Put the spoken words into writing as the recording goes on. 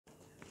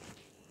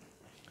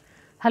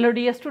Hello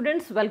dear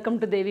students, welcome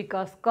to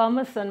Devika's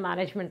Commerce and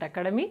Management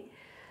Academy.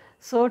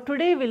 So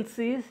today we'll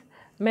see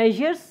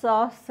measures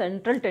of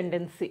central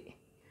tendency.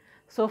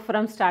 So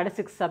from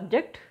statistics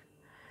subject.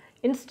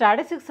 In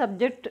statistics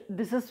subject,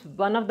 this is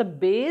one of the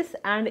base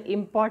and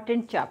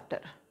important chapter.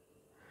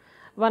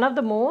 One of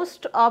the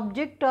most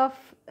object of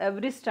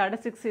every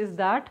statistics is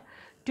that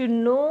to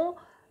know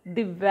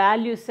the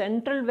value,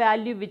 central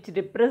value which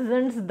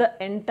represents the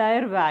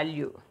entire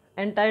value,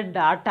 entire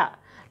data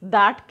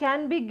that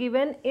can be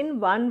given in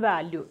one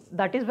value.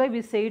 That is why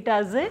we say it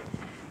as a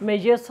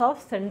measures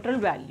of central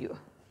value.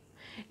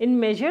 In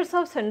measures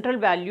of central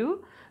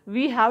value,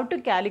 we have to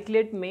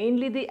calculate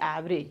mainly the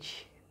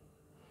average.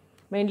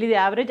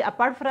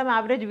 Apart from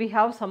average, we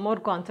have some more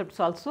concepts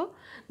also.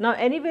 Now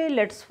anyway,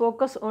 let's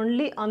focus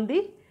only on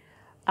the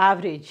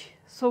average.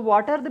 So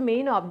what are the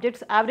main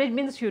objects? Average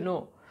means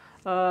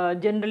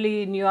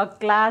generally in your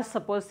class,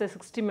 suppose say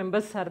 60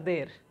 members are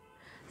there.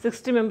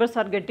 60 members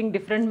are getting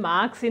different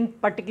marks in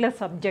particular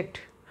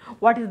subject.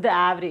 What is the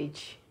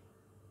average?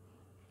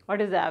 What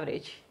is the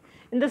average?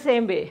 In the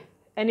same way,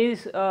 any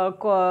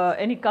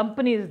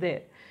company is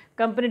there.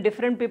 Company,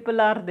 different people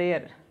are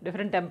there,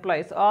 different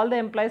employees. All the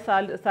employees'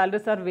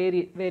 salaries are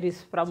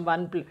varies from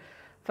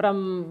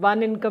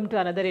one income to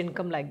another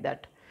income, like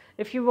that.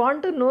 If you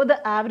want to know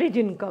the average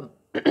income,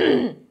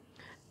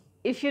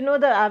 if you know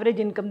the average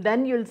income,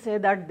 then you will say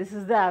that this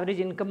is the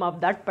average income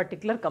of that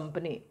particular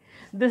company.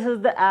 This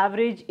is the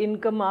average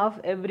income of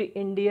every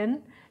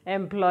Indian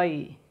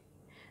employee.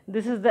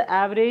 This is the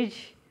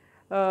average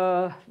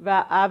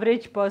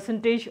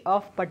percentage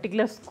of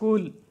particular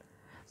school.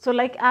 So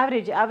like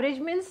average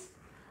means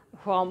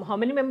how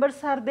many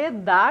members are there,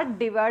 that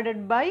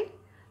divided by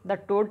the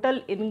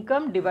total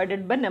income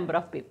divided by number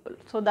of people.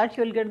 So that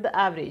you will get the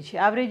average.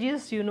 Average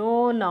is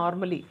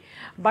normally,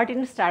 but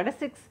in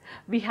statistics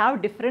we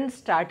have different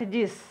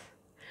strategies,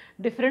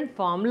 different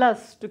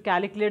formulas to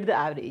calculate the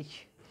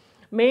average.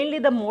 Mainly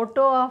the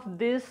motto of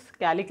this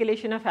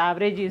calculation of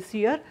average is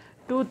here,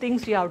 two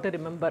things you have to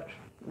remember.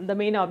 The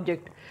main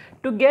object,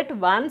 to get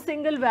one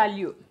single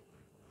value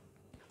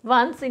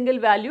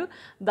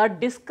that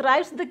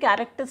describes the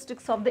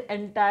characteristics of the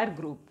entire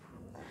group,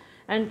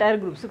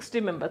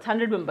 60 members,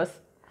 100 members,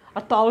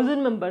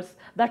 1000 members,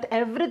 that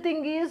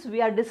everything is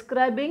we are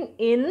describing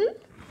in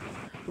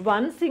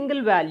one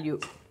single value.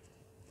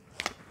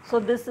 So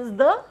this is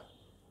the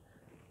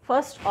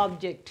first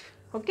object.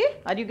 Okay,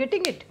 are you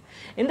getting it?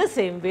 In the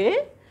same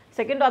way,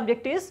 second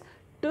object is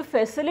to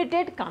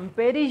facilitate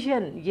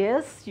comparison.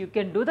 Yes, you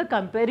can do the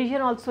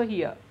comparison also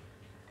here.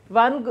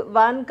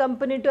 One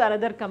company to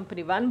another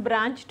company, one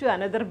branch to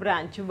another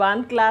branch,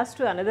 one class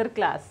to another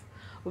class,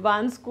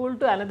 one school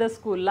to another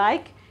school,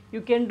 like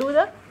you can do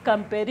the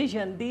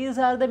comparison. These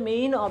are the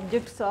main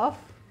objects of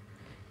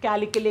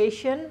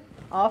calculation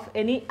of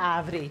any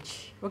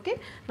average. Okay,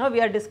 now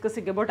we are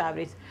discussing about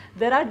average.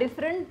 There are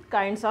different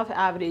kinds of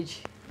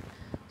average.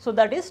 So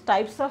that is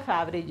types of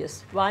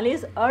averages. One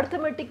is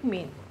arithmetic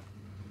mean,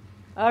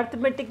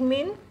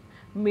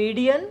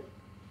 median,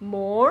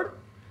 mode,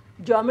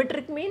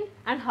 geometric mean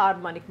and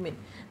harmonic mean.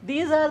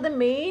 These are the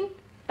main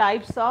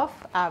types of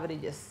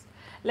averages.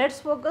 Let's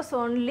focus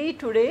only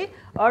today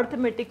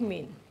arithmetic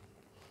mean.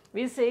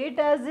 We say it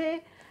as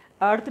a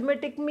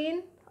arithmetic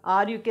mean,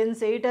 or you can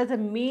say it as a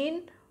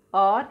mean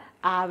or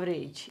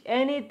average.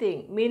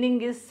 Anything,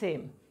 meaning is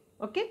same.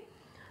 Okay.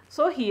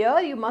 So here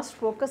you must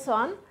focus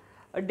on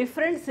a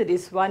different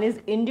series. One is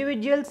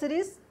individual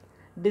series,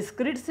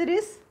 discrete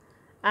series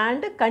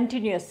and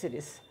continuous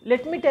series.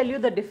 Let me tell you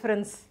the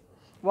difference.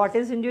 What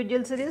is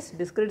individual series,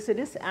 discrete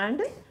series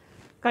and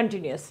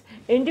continuous?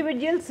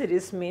 Individual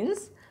series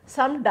means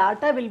some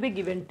data will be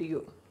given to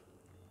you.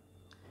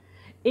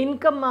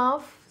 Income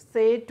of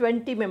say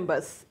 20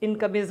 members,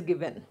 income is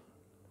given.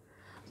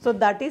 So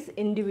that is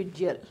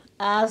individual,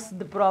 as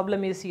the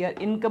problem is here,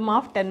 income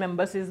of 10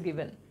 members is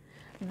given.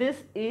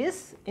 This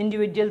is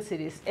individual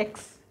series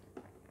X.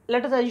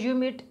 Let us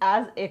assume it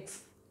as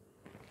X.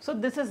 So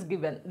this is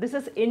given. This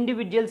is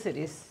individual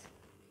series.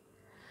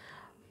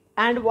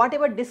 And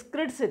whatever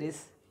discrete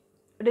series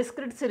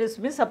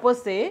means,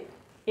 suppose say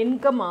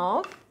income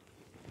of,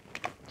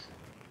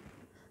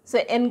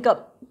 say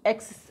income,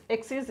 X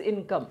is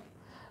income,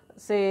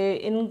 say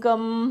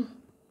income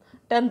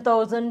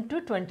 10,000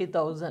 to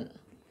 20,000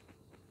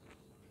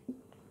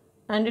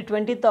 and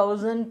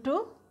 20,000 to,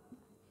 or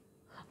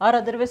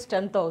otherwise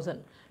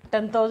 10,000.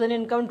 10,000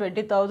 income,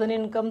 20,000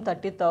 income,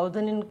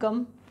 30,000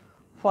 income,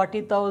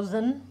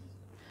 40,000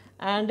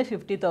 and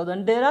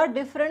 50,000. There are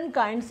different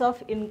kinds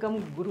of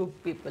income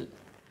group people.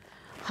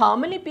 How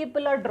many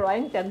people are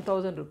drawing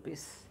 10,000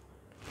 rupees?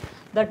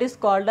 That is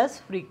called as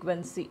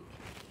frequency.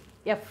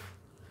 F,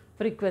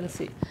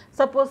 frequency.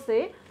 Suppose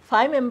say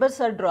 5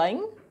 members are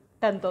drawing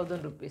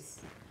 10,000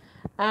 rupees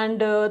and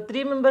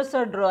 3 members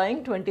are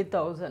drawing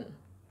 20,000.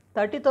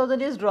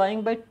 30,000 is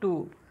drawing by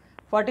 2.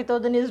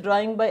 40,000 is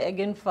drawing by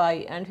again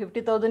 5 and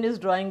 50,000 is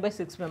drawing by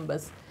 6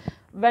 members.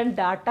 When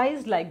data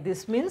is like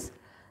this, means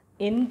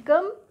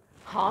income,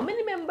 how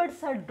many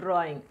members are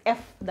drawing?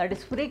 F, that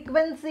is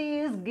frequency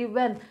is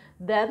given,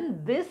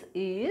 then this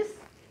is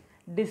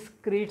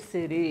discrete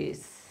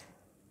series.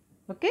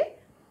 Okay.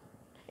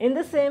 In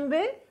the same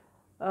way,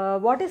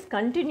 what is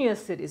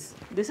continuous series?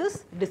 This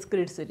is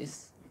discrete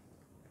series.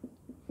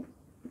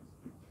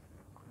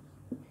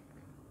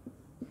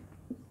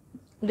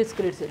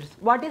 Discrete series.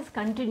 What is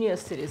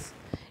continuous series?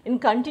 In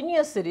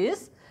continuous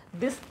series,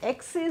 this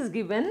X is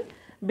given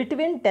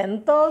between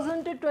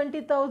 10,000 to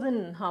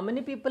 20,000. How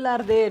many people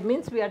are there?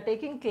 Means we are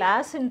taking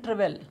class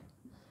interval.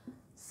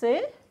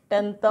 Say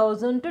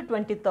 10,000 to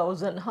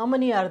 20,000. How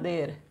many are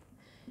there?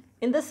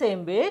 In the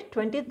same way,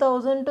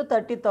 20,000 to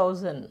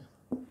 30,000.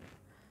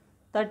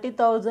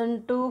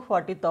 30,000 to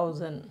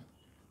 40,000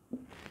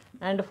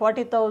 and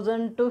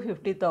 40,000 to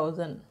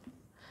 50,000.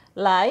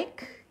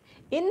 Like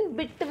in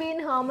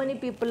between how many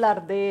people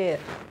are there?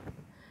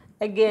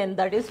 Again,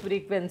 that is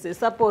frequency.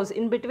 Suppose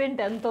in between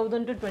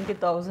 10,000 to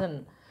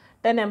 20,000,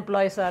 10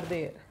 employees are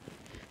there.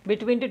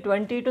 Between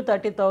 20 to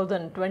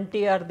 30,000,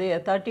 20 are there.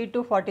 30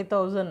 to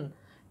 40,000,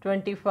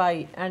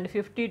 25, and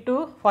 40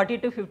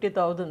 to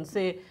 50,000,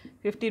 say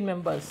 15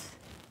 members.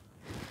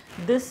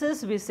 This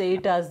is, we say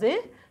it as a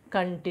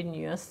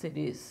continuous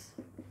series.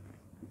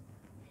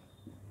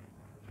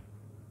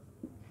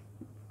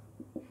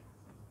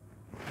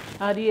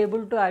 Are you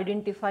able to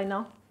identify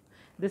now?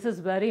 This is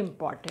very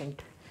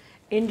important.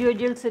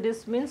 Individual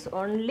series means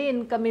only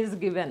income is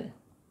given.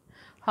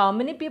 How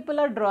many people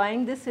are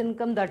drawing this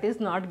income? That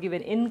is not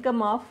given.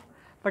 Income of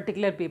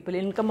particular people.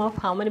 Income of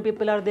how many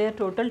people are there?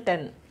 Total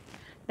 10.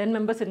 10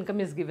 members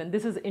income is given.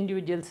 This is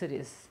individual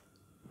series.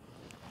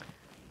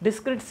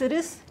 Discrete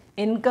series,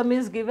 income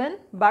is given,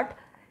 but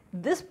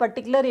this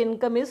particular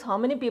income is how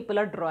many people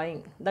are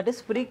drawing. That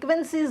is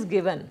frequency is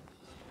given.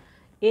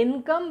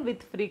 Income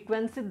with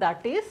frequency,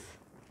 that is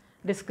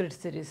discrete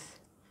series.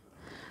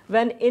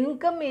 When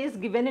income is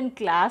given in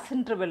class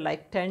interval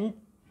like 10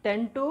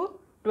 to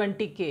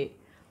 20k,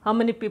 how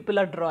many people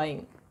are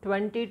drawing?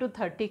 20 to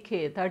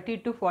 30k, 30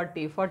 to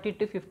 40, 40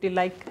 to 50,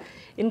 like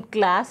in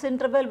class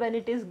interval when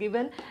it is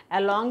given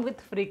along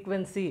with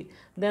frequency,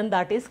 then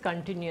that is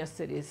continuous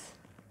series.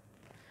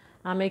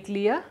 Am I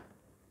clear?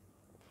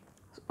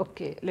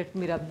 Okay, let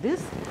me rub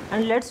this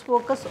and let's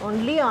focus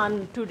only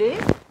on today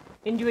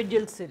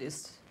individual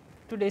series,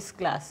 today's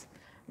class.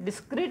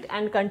 Discrete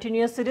and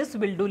continuous series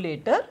we'll do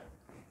later,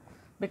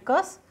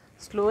 because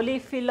slowly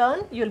if you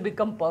learn, you will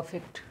become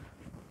perfect.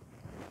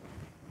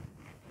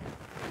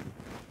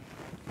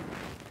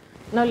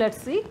 Now let's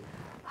see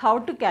how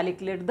to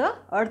calculate the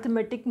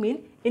arithmetic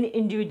mean in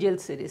individual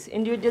series.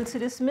 Individual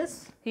series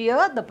means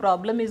here the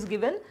problem is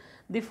given.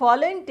 The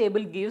following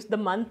table gives the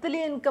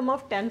monthly income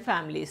of 10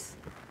 families.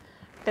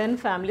 10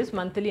 families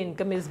monthly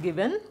income is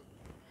given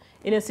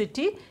in a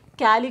city.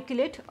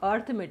 Calculate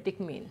arithmetic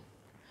mean.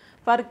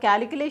 For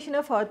calculation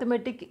of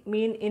arithmetic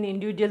mean in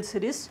individual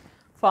series,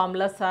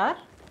 formulas are,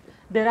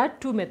 there are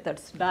two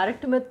methods,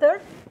 direct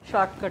method,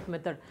 shortcut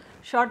method.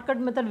 Shortcut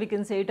method we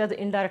can say it as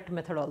indirect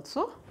method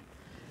also.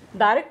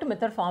 Direct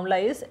method formula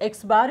is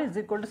x bar is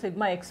equal to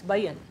sigma x by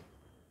n.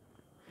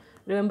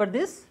 Remember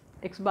this,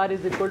 x bar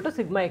is equal to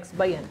sigma x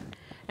by n.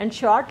 And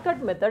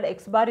shortcut method,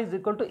 x bar is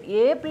equal to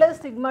a plus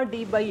sigma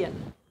d by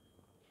n.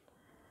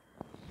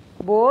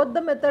 Both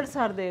the methods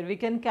are there. We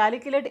can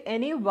calculate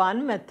any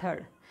one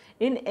method.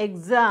 In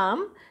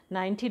exam,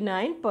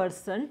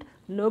 99%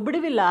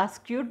 nobody will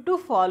ask you to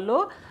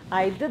follow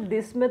either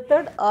this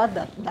method or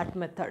that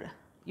method.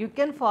 You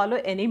can follow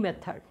any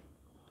method.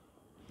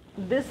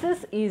 This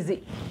is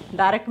easy.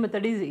 Direct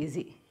method is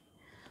easy.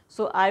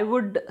 So I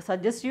would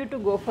suggest you to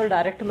go for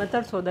direct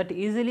method so that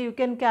easily you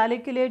can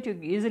calculate,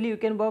 easily you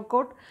can work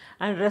out,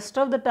 and rest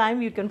of the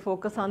time you can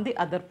focus on the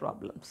other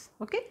problems.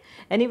 Okay.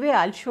 Anyway,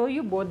 I'll show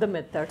you both the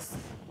methods.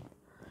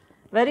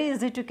 Very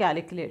easy to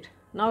calculate.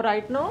 Now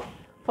right now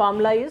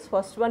formula is,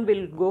 first one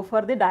will go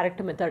for the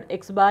direct method.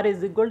 X bar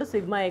is equal to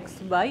sigma x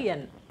by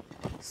n.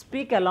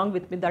 Speak along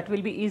with me, that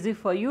will be easy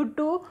for you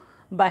to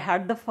by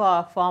heart the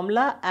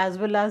formula as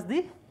well as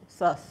the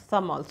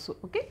sum also.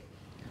 Okay.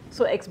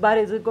 So x bar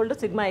is equal to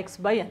sigma x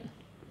by n.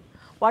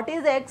 What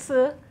is x?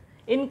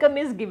 Income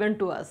is given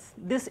to us.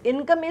 This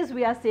income is,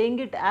 we are saying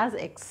it as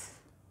x.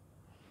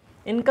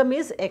 Income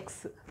is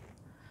x.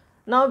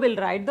 Now we will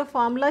write the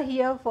formula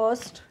here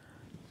first.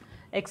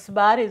 X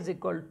bar is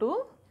equal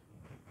to,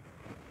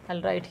 I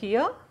will write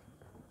here,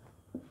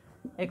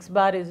 x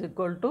bar is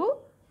equal to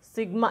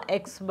sigma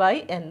x by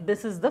n.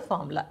 This is the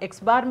formula. X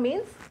bar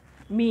means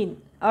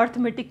mean,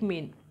 arithmetic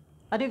mean.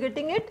 Are you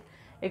getting it?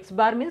 X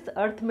bar means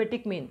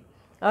arithmetic mean.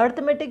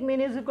 Arithmetic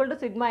mean is equal to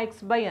sigma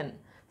x by n.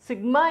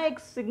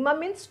 Sigma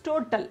means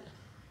total.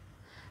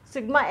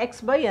 Sigma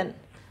x by n.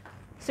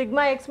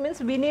 Sigma x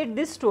means we need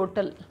this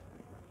total.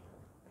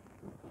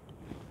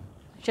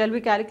 Shall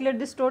we calculate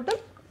this total?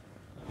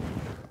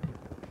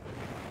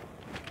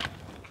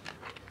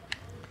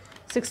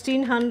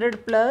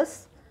 1600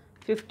 plus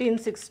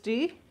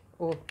 1560,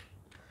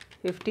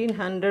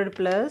 1500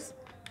 plus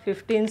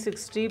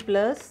 1560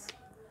 plus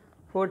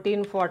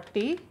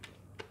 1440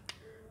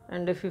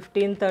 and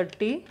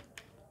 1530,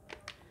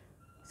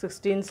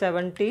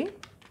 1670,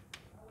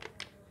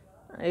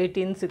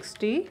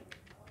 1860,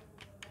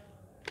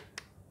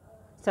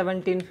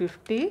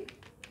 1750,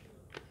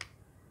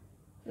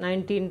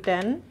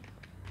 1910,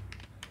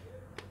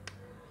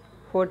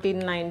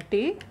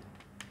 1490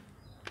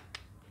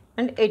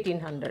 and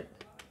 1800.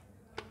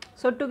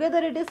 So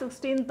together it is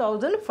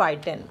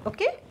 16,510.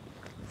 Okay,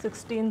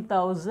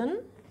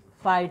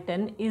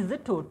 16,510 is the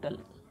total.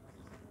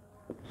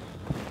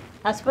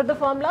 As per the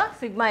formula,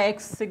 sigma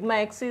x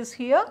is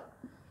here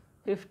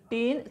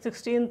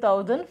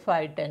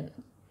 16,510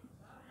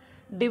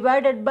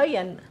 divided by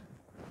n.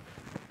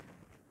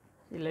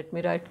 Let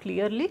me write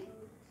clearly,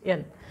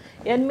 n.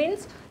 N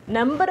means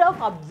number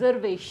of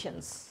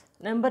observations.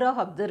 Number of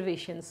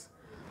observations.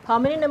 How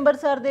many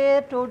numbers are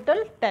there?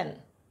 Total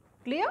 10.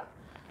 Clear?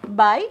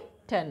 By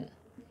 10.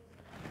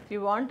 If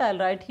you want, I will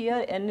write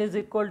here n is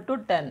equal to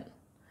 10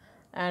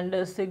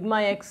 and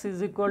sigma x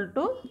is equal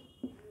to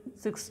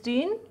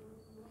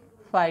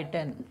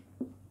 16,510.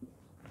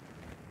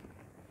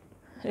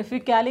 If you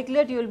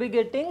calculate, you will be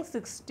getting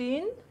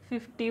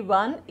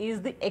 1651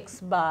 is the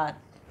x bar.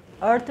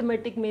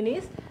 Arithmetic mean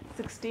is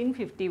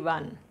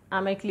 1651.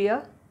 Am I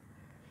clear?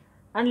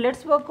 And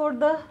let's work out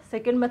the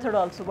second method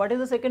also. What is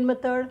the second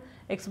method?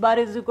 X bar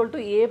is equal to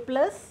a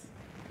plus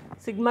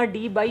sigma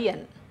d by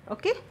n.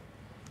 Okay,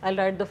 I will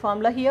write the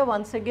formula here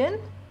once again.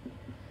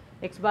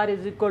 X bar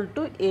is equal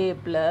to a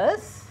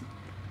plus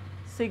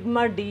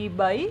sigma d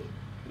by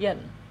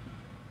n.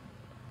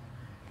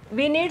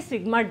 We need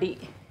sigma d.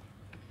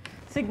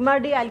 Sigma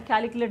d I will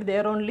calculate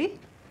there only.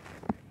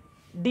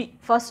 D,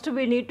 first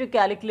we need to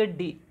calculate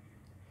d.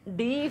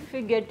 D, if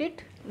we get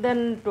it,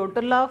 then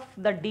total of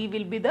the d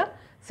will be the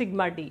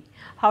sigma d.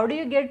 How do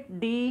you get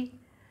d?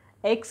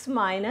 X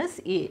minus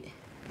a.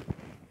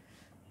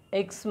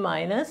 X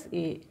minus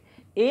a.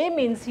 A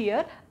means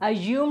here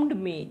assumed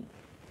mean.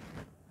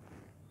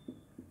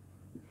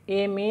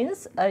 A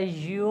means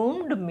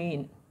assumed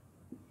mean.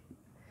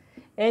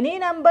 Any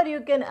number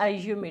you can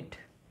assume it.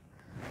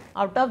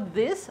 Out of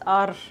this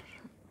or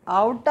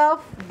out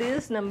of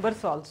these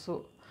numbers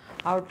also.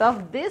 Out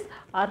of this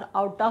or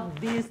out of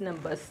these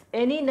numbers.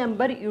 Any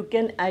number you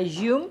can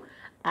assume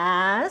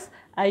as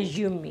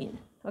assume mean.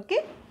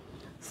 Okay.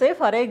 Say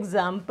for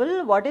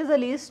example, what is the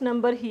least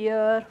number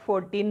here?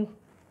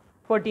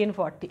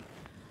 1440.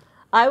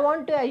 I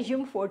want to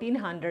assume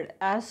 1400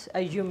 as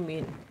assume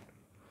mean.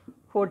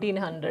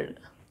 1400.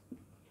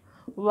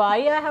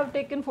 Why I have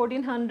taken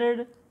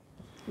 1400?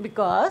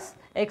 Because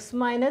x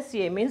minus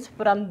a means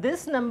from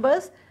this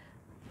numbers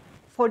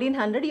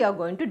 1400 you are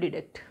going to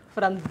deduct.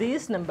 From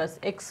these numbers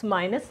x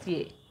minus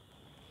a.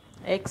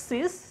 X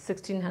is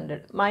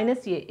 1600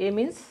 minus a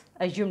means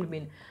assumed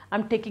mean. I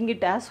am taking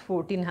it as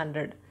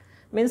 1400.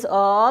 Means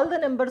all the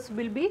numbers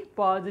will be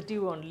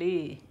positive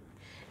only.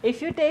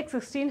 If you take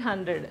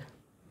 1600,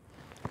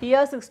 here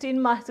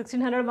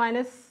 1600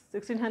 minus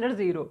 1600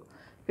 0,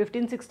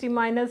 1560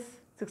 minus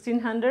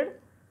 1600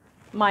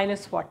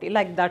 minus 40,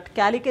 like that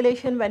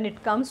calculation when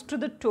it comes to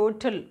the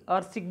total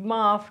or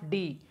sigma of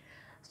d.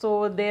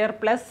 So their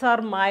plus or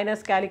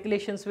minus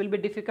calculations will be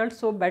difficult,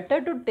 so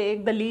better to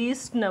take the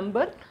least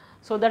number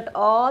so that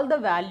all the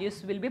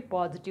values will be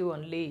positive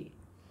only.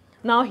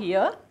 Now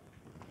here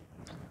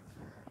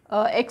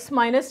x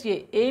minus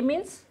a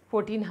means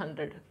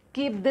 1400.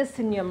 Keep this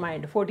in your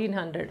mind,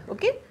 1400.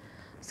 Okay,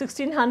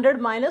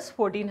 1600 minus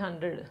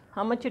 1400.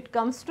 How much it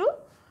comes to?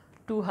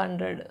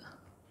 200.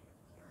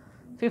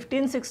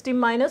 1560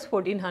 minus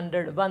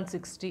 1400,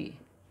 160.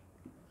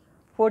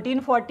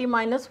 1440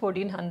 minus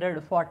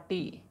 1400,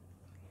 40.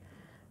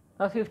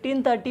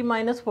 1530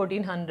 minus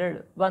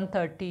 1400,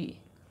 130.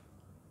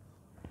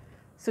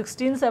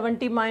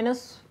 1670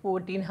 minus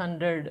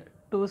 1400,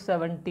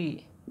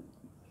 270.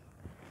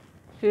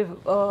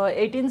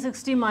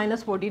 1860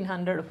 minus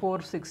 1400,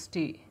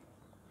 460.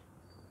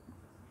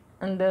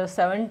 And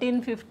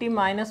 1750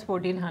 minus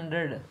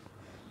 1400,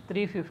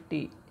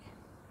 350.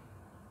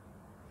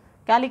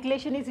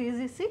 Calculation is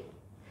easy, see.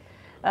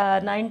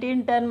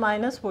 1910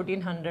 minus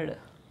 1400,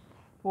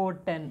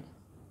 410.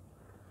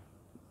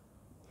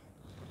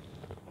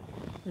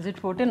 Is it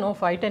 410? No,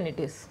 510 it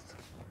is.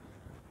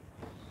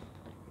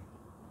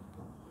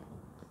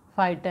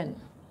 510.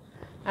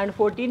 And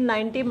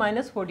 1490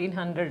 minus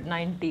 1400,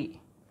 90.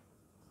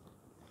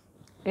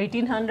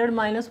 1800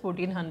 minus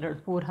 1400,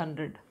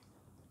 400.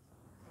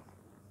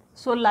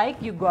 So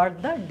like you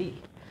got the D.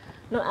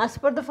 Now as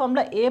per the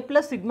formula A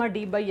plus sigma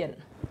D by N.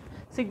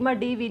 Sigma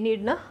D we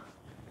need na.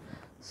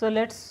 So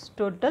let's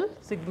total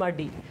sigma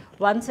D.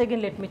 Once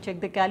again let me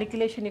check the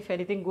calculation. If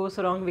anything goes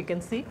wrong we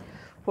can see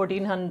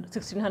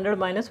 1600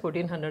 minus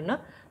 1400 na.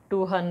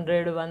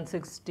 200,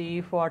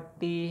 160,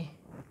 40,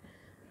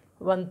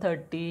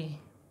 130,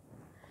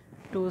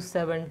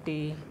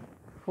 270,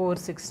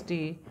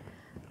 460,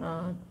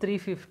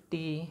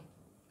 350,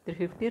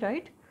 350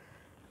 right?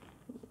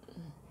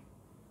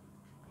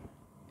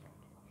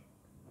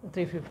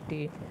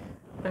 350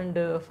 and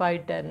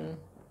 510,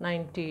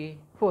 90,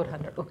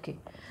 400. Okay.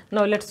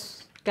 Now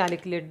let's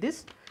calculate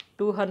this.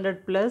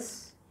 200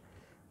 plus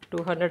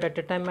 200 at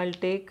a time I'll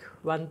take.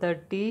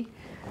 130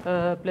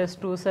 plus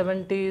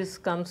 270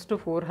 comes to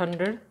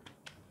 400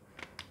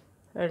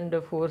 and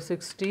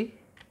 460,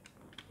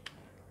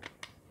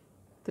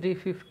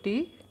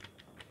 350,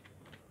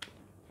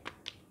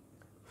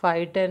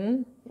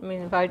 510, I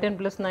mean 510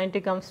 plus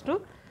 90 comes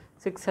to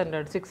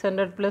 600,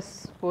 600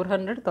 plus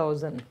 400,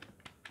 1000,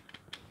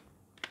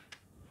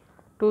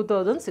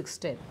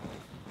 2016.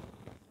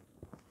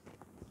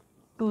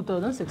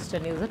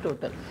 2016 is the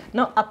total.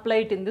 Now apply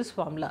it in this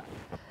formula.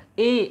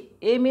 A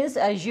means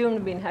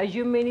assumed mean.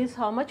 Assumed mean is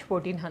how much?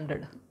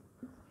 1400.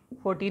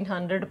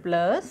 1400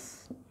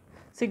 plus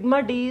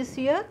sigma D is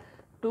here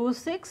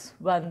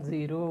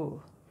 2610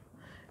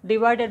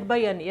 divided by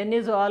n. N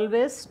is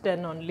always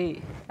 10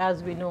 only,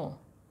 as we know,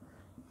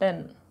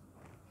 10.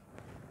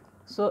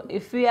 So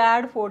if we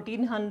add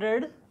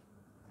 1400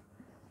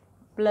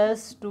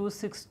 plus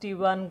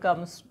 261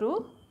 comes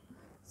to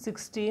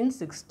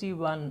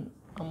 1661.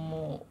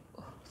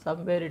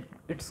 Somewhere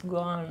it's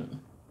gone.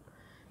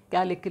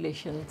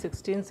 Calculation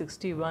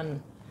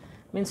 1661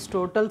 means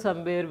total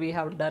somewhere we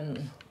have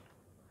done.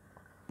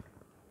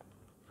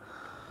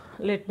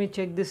 Let me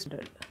check this.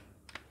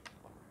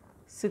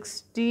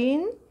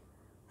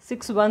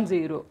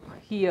 16610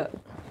 here.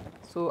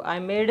 So I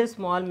made a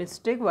small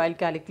mistake while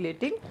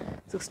calculating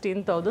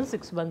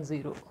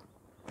 16,610.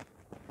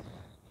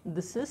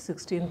 This is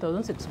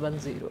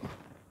 16,610.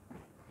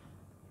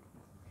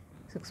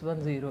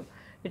 610.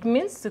 It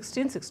means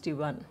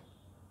 1661.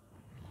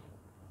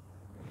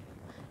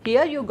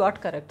 Here you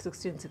got correct,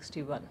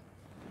 1661.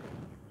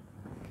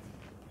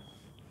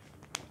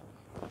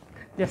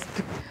 Just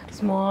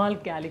small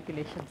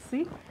calculation.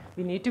 See,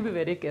 we need to be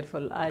very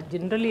careful.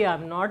 Generally, I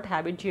am not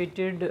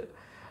habituated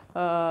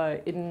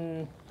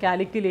in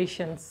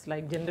calculations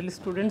like generally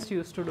students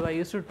used to do. I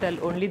used to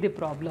tell only the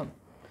problem.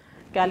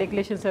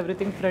 Calculations,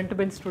 everything, front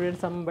bench students,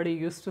 somebody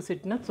used to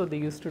sit in it, so they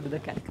used to do the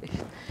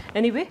calculation.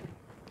 Anyway,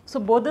 so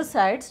both the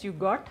sides you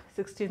got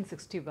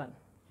 1661.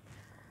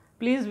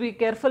 Please be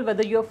careful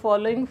whether you are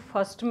following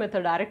first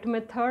method, direct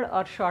method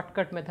or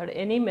shortcut method,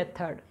 any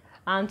method,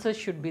 answer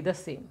should be the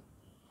same.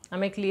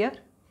 Am I clear?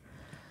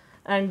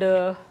 And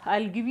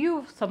I'll give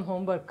you some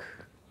homework.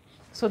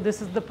 So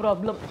this is the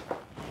problem.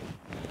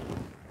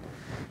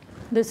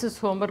 This is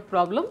homework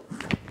problem.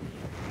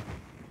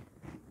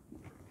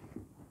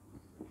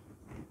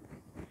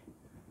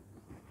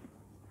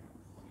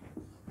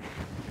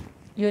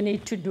 You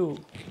need to do.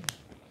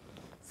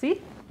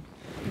 See,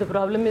 the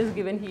problem is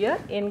given here,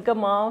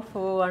 income of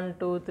 1,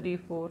 2, 3,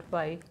 4,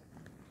 5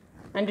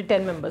 and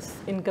 10 members,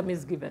 income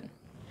is given.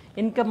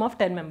 Income of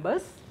 10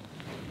 members.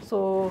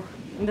 So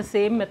in the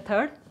same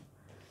method,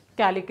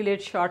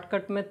 calculate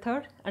shortcut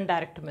method and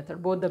direct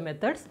method, both the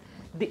methods.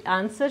 The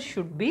answer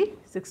should be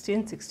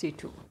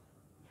 1662.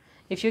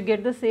 If you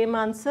get the same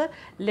answer,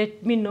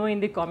 let me know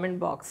in the comment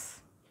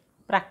box.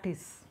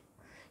 Practice.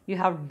 You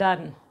have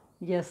done.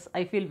 Yes,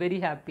 I feel very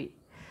happy.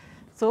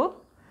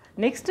 So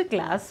next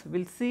class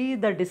we'll see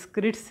the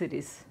discrete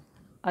series.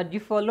 Have you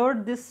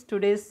followed this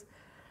today's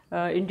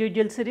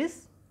individual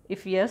series?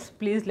 If yes,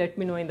 please let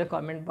me know in the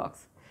comment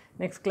box.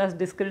 Next class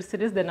discrete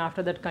series, then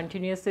after that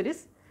continuous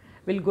series.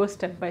 We'll go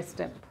step by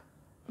step.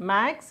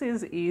 Max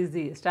is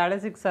easy,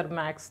 statistics are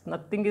max,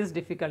 nothing is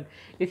difficult.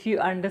 If you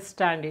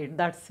understand it,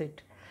 that's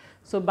it.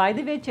 So by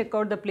the way, check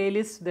out the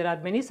playlist. There are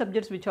many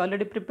subjects which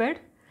already prepared,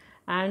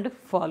 and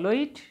follow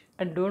it,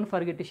 and don't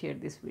forget to share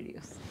these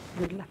videos.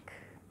 Good luck.